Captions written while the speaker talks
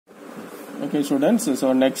Okay students,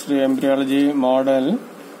 so next embryology model,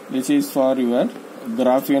 this is for your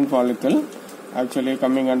Graafian follicle, actually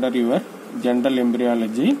coming under your general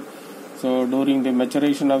embryology. So during the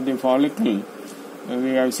maturation of the follicle,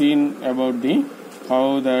 we have seen about the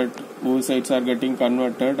how that oocytes are getting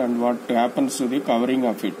converted and what happens to the covering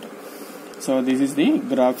of it. So this is the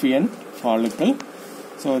Graafian follicle.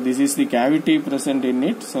 So this is the cavity present in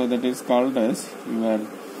it, so that is called as your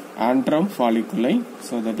antrum folliculi.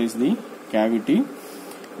 So that is the cavity.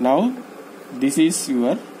 Now this is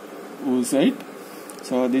your oocyte.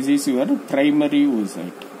 So this is your primary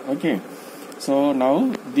oocyte. Okay. So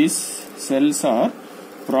now these cells are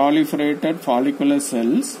proliferated follicular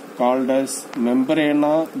cells called as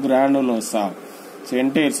membrana granulosa. So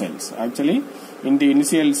entire cells. Actually, in the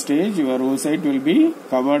initial stage, your oocyte will be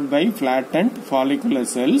covered by flattened follicular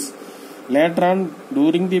cells. Later on,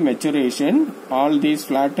 during the maturation, all these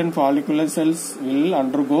flattened follicular cells will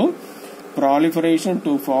undergo proliferation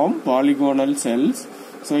to form polygonal cells.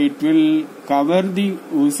 So it will cover the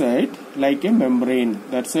oocyte like a membrane.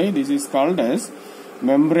 That's why this is called as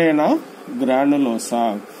membrana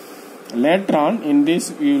granulosa. Later on, in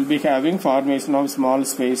this we will be having formation of small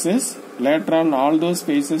spaces. Later on, all those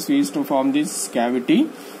spaces we used to form this cavity.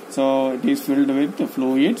 So it is filled with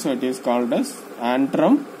fluid. So it is called as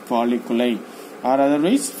antrum folliculi, or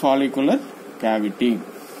otherwise follicular cavity.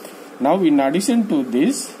 Now in addition to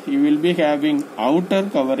this, you will be having outer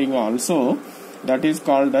covering also, that is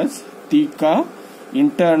called as theca,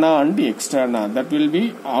 interna and externa. That will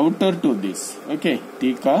be outer to this. Okay,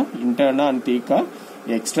 theca, interna and theca,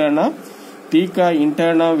 externa. Theca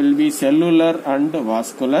interna will be cellular and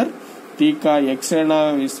vascular. Theca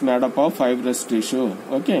externa is made up of fibrous tissue.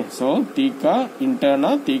 Okay, so theca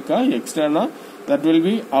interna, theca externa, that will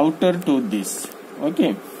be outer to this.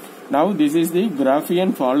 Okay. Now this is the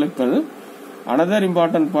Graafian follicle. Another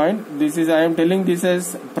important point, this is, I am telling this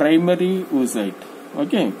as primary oocyte.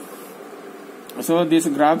 Okay. So this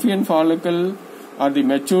Graafian follicle or the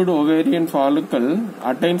matured ovarian follicle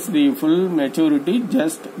attains the full maturity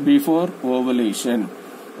just before ovulation.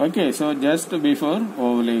 Okay, so just before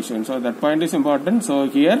ovulation. So that point is important. So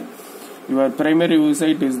here your primary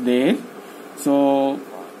oocyte is there. So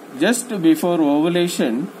just before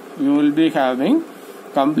ovulation you will be having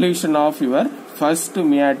completion of your first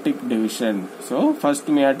meiotic division. So first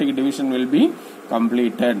meiotic division will be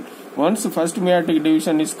completed. Once first meiotic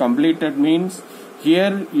division is completed means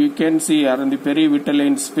here you can see around the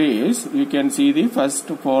perivitelline space, you can see the first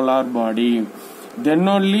polar body. Then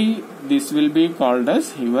only this will be called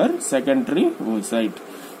as your secondary oocyte.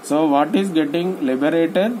 So what is getting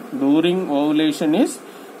liberated during ovulation is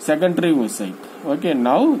secondary oocyte. Okay,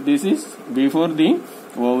 now this is before the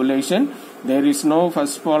ovulation. There is no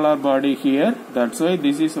first polar body here. That's why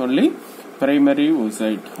this is only primary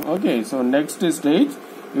oocyte. Okay, so next stage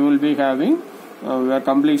you will be having your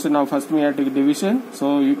completion of first meiotic division.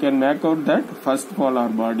 So you can make out that first polar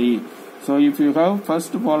body. So if you have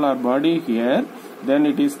first polar body here, then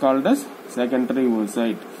it is called as secondary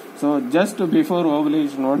oocyte. So just before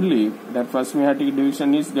ovulation only, that first meiotic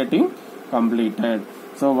division is getting completed.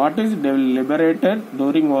 So what is liberated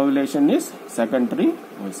during ovulation is secondary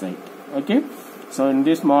oocyte. Okay, so in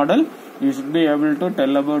this model you should be able to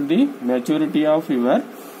tell about the maturity of your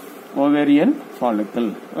ovarian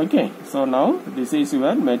follicle. Okay, so now this is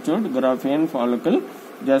your matured Graafian follicle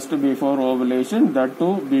just before ovulation, that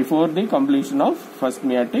too before the completion of first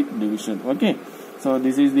meiotic division. Okay, so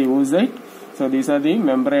this is the oocyte. So these are the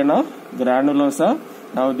membrana granulosa.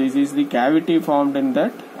 Now this is the cavity formed in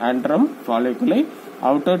that antrum folliculi.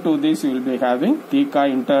 Outer to this you will be having theca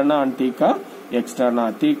interna and theca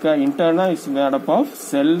externa. Theca interna is made up of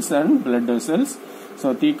cells and blood vessels.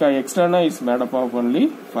 So theca externa is made up of only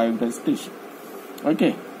fibrous tissue.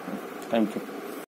 Okay, thank you.